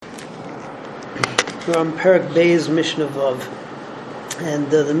We're on Perek Beis Mishnah Vav,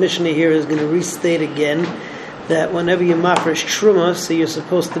 and the Mishnah here is going to restate again that whenever you mafresh truma, so you're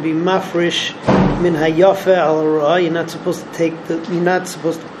supposed to be mafresh min hayafe al ra. You're not supposed to take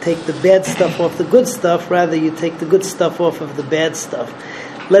the bad stuff off the good stuff. Rather, you take the good stuff off of the bad stuff.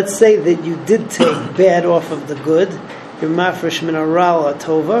 Let's say that you did take bad off of the good. You're mafresh min hara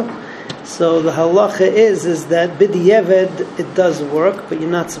tova. So the halacha is that b'di'evad it does work, but you're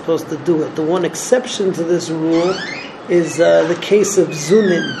not supposed to do it. The one exception to this rule is the case of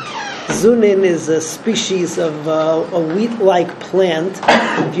zunin. Zunin is a species of a wheat-like plant.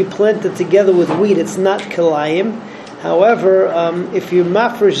 If you plant it together with wheat, it's not kilayim. However, if you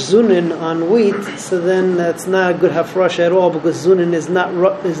mafresh zunin on wheat, so then that's not a good hafresh at all, because zunin is not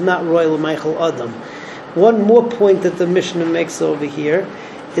royal meichel adam. One more point that the Mishnah makes over here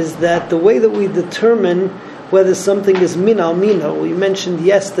is that the way that we determine whether something is min al mino, we mentioned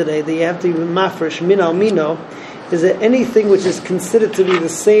yesterday that you have to be mafresh min al mino, is that anything which is considered to be the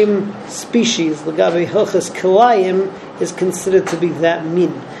same species, l'gabe hilchas kilayim, is considered to be that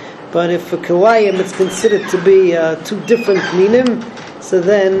min. But if for kilayim it's considered to be two different minim, so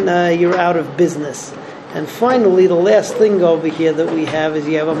then you're out of business. And finally, the last thing over here that we have is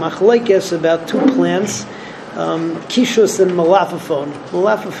you have a machlekes about two plants, kishus and malafaphone.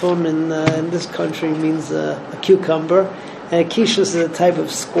 Malafaphone in this country means a cucumber, and kishus is a type of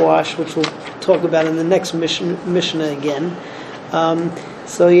squash, which we'll talk about in the next Mishnah again.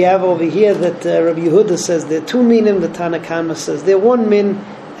 So you have over here that Rabbi Yehuda says they're two minim, the Tanna Kama says they're one min,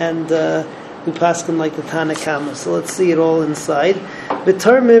 and we pass them like the Tanna Kama. So let's see it all inside.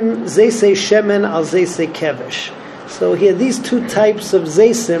 B'termim zeisei shemen al zeisei kevesh. So here, these two types of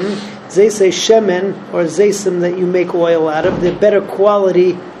zeisim, zeisei shemen or zeisim that you make oil out of, they're better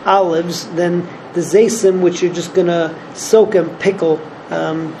quality olives than the zeisim which you're just going to soak and pickle,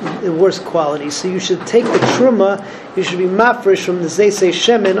 the worst quality. So you should take the truma, you should be mafresh from the zeisei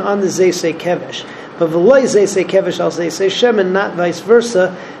shemen on the zeisei kevesh. But v'loi zeisei kevesh al zeisei shemen, not vice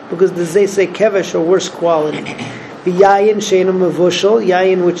versa, because the zeisei kevesh are worse quality. Yayin she'eno mevushal,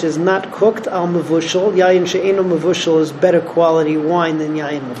 yayin which is not cooked, al mevushal. Yayin she'eno mevushal is better quality wine than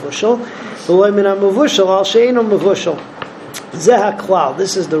yayin mevushal. V'loi min mevushal al she'eno mevushal. Zeh haklal.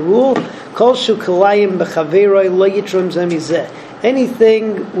 This is the rule. Kol shu kilayim b'chaveroi lo yitrom zemizeh.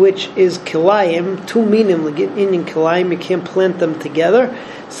 Anything which is kilayim, two minim, like in kilayim, you can't plant them together.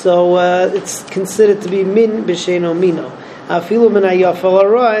 So it's considered to be min b'she'eno mino. And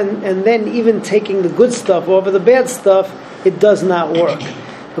then even taking the good stuff over the bad stuff, it does not work.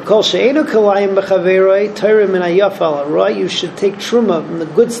 You should take truma from the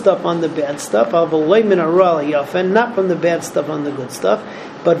good stuff on the bad stuff, and not from the bad stuff on the good stuff.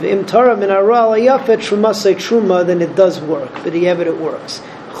 But truma, then it does work. But it works.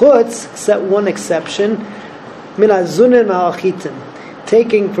 Chutz, except one exception,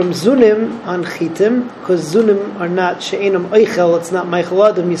 taking from zunim on chitim, because zunim are not she'enam oichel, it's not meichel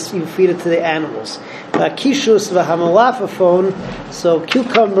adam, you feed it to the animals. Kishus v'hamalafaphone, so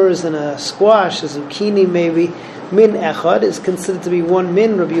cucumbers and a squash, a zucchini maybe, min echad is considered to be one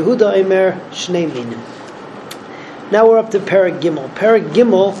min. Rabbi Yehuda Omer shnei minim. Now we're up to Perek Gimel. Perek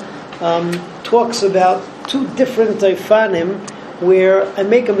Gimel talks about two different taifanim where I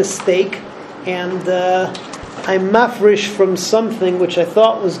make a mistake and I'm mafresh from something which I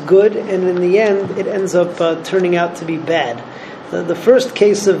thought was good, and in the end it ends up turning out to be bad. The first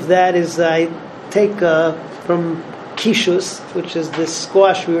case of that is I take from kishus, which is this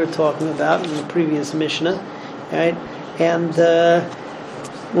squash we were talking about in the previous Mishnah, right? And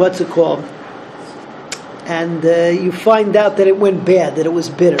what's it called? And you find out that it went bad, that it was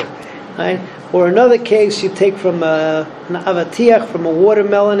bitter, right? Or another case, you take from an avatiach, from a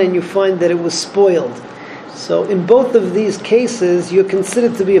watermelon, and you find that it was spoiled. So in both of these cases, you're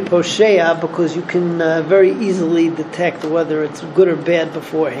considered to be a posheya because you can very easily detect whether it's good or bad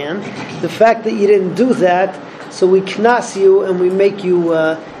beforehand. The fact that you didn't do that, so we knas you and we make you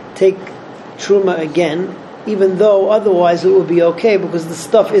take truma again, even though otherwise it would be okay because the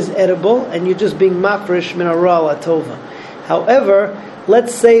stuff is edible and you're just being mafresh min hara tova. However,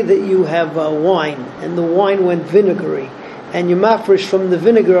 let's say that you have wine and the wine went vinegary and you mafresh from the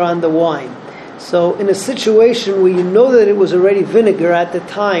vinegar on the wine. So in a situation where you know that it was already vinegar at the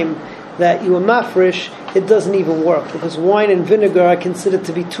time that you were mafresh, it doesn't even work because wine and vinegar are considered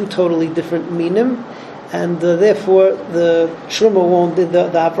to be two totally different minim, and therefore the truma won't,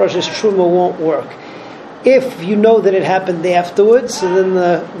 the hafrashas truma won't work. If you know that it happened afterwards, so then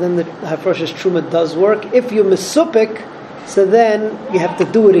the hafrashas truma does work. If you're mesupik, so then you have to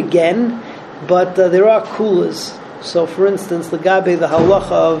do it again. But there are coolers So, for instance, the gabe, the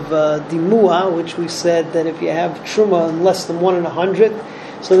halacha of dimua, which we said that if you have truma in less than 1 in 100,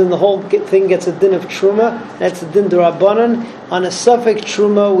 so then the whole thing gets a din of truma. That's a din d'Rabbanan. On a suffix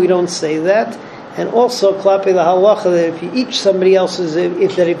truma, we don't say that. And also, klape the halacha that if you eat somebody else's,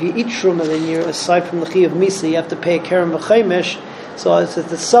 if you eat truma, then you're aside from the chi of misa, you have to pay a keren v'chaimesh. So it's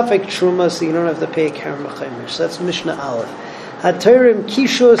the suffix truma, so you don't have to pay a keren v'chaimesh. So that's Mishnah Aleph. Hatorim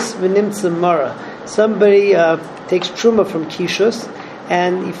kishus v'nimtza mara. Somebody takes truma from kishus,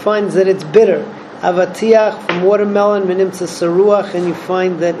 and he finds that it's bitter. Avatiach from watermelon v'nimtza saruach, and you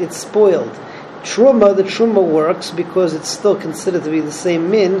find that it's spoiled. Truma, the truma works because it's still considered to be the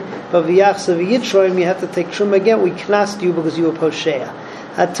same min, but v'yachsa v'yitroim, you have to take truma again. We knast you because you were posheya.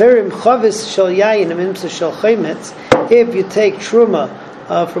 Hatorim chavis shel yayin v'nimtza shel chaymetz. If you take truma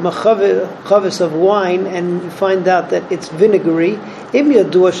from a chavis of wine and you find out that it's vinegary, so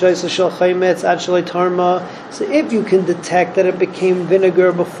if you can detect that it became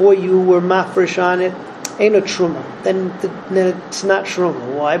vinegar before you were mafresh on it, ain't a truma, then it's not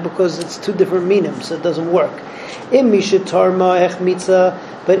truma. Why? Because it's two different minim, so it doesn't work. But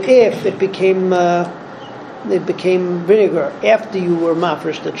if it became vinegar after you were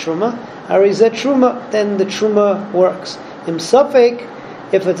mafresh the truma, then the truma works.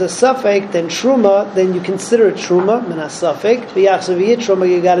 If it's a suffix, then truma, then you consider it truma, min ha-suffix. V'yachsav yitruma,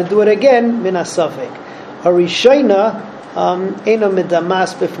 you got to do it again, min ha-suffix. Harishayna, ena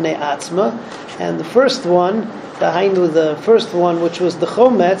midamas b'fnei atzma. And the first one, the first one, which was the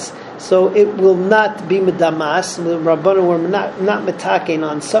chometz, so it will not be midamas. The Rabbanan were not mitaken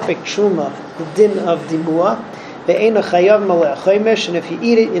on suffix truma, the din of dimua. Ve'ena chayav maleh chaymesh, and if you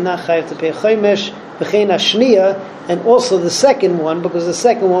eat it, you're not chayav to pay chaymesh. And also the second one, because the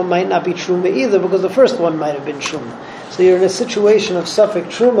second one might not be truma either, because the first one might have been truma. So you're in a situation of suffix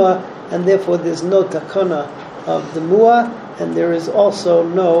truma, and therefore there's no takana of the muah, and there is also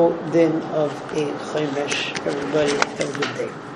no din of a chaymesh. Everybody have a good day.